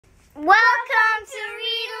Welcome to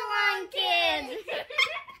Read Along Kids!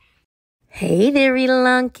 Hey there, Read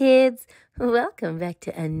Along Kids! Welcome back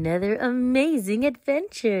to another amazing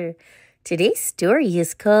adventure. Today's story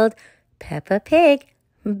is called Peppa Pig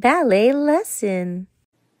Ballet Lesson.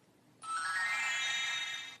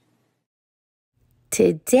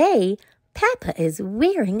 Today, Peppa is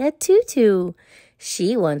wearing a tutu.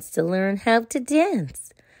 She wants to learn how to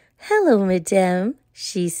dance. Hello, Madame,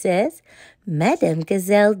 she says. Madame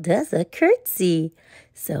Gazelle does a curtsy,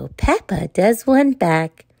 so Peppa does one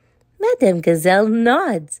back. Madame Gazelle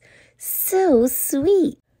nods. So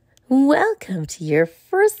sweet. Welcome to your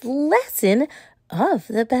first lesson of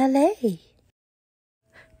the ballet.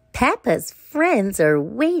 Peppa's friends are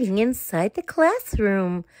waiting inside the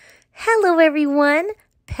classroom. Hello, everyone.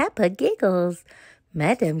 Peppa giggles.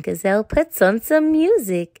 Madame Gazelle puts on some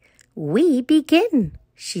music. We begin,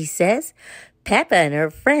 she says. Peppa and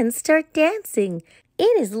her friends start dancing.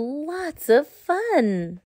 It is lots of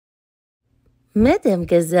fun. Madame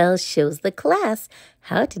Gazelle shows the class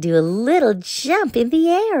how to do a little jump in the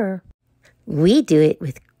air. We do it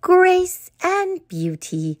with grace and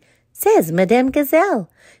beauty, says Madame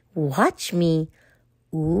Gazelle. Watch me.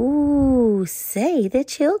 Ooh, say the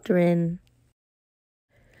children.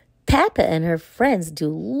 Peppa and her friends do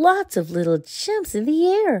lots of little jumps in the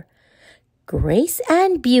air. Grace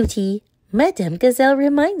and beauty, Madame Gazelle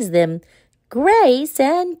reminds them. Grace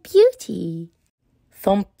and beauty.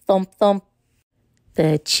 Thump, thump, thump.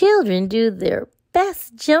 The children do their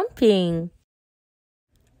best jumping.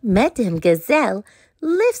 Madame Gazelle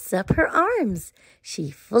lifts up her arms.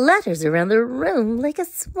 She flutters around the room like a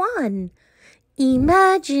swan.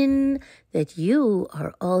 Imagine that you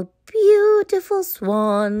are all beautiful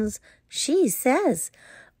swans, she says.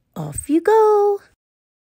 Off you go.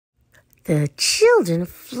 The children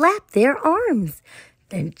flap their arms,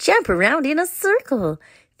 then jump around in a circle.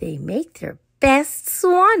 They make their best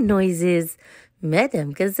swan noises.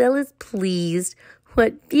 Madame Gazelle is pleased.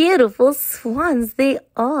 What beautiful swans they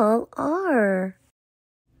all are.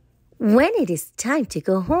 When it is time to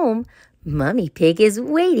go home, Mummy Pig is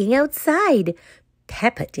waiting outside.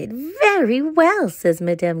 Peppa did very well, says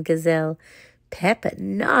Madame Gazelle. Peppa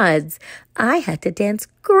nods. I had to dance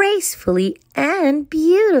gracefully and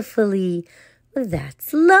beautifully.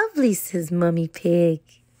 That's lovely, says Mummy Pig.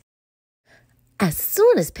 As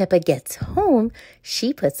soon as Peppa gets home,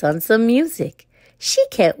 she puts on some music. She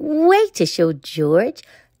can't wait to show George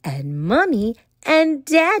and Mummy and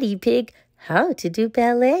Daddy Pig how to do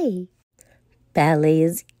ballet. Ballet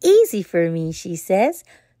is easy for me, she says,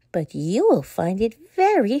 but you will find it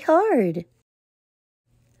very hard.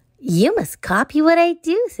 You must copy what I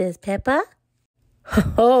do, says Peppa.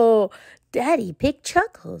 Oh, Daddy Pig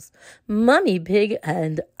chuckles. Mummy Pig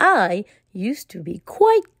and I used to be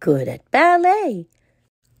quite good at ballet.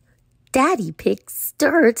 Daddy Pig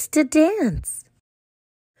starts to dance.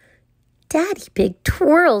 Daddy Pig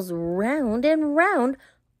twirls round and round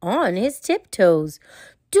on his tiptoes.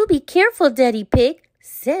 Do be careful, Daddy Pig,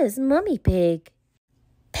 says Mummy Pig.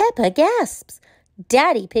 Peppa gasps.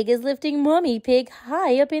 Daddy Pig is lifting Mummy Pig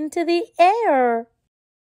high up into the air.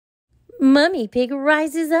 Mummy Pig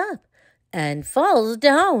rises up and falls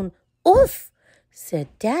down. Oof, said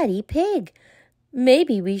Daddy Pig.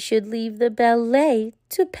 Maybe we should leave the ballet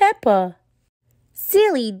to Peppa.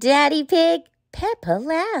 Silly Daddy Pig, Peppa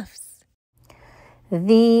laughs.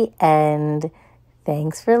 The end.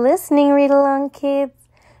 Thanks for listening, Read Along Kids.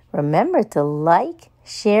 Remember to like,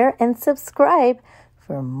 share, and subscribe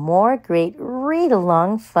for more great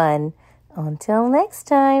read-along fun. Until next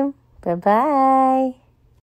time, bye-bye.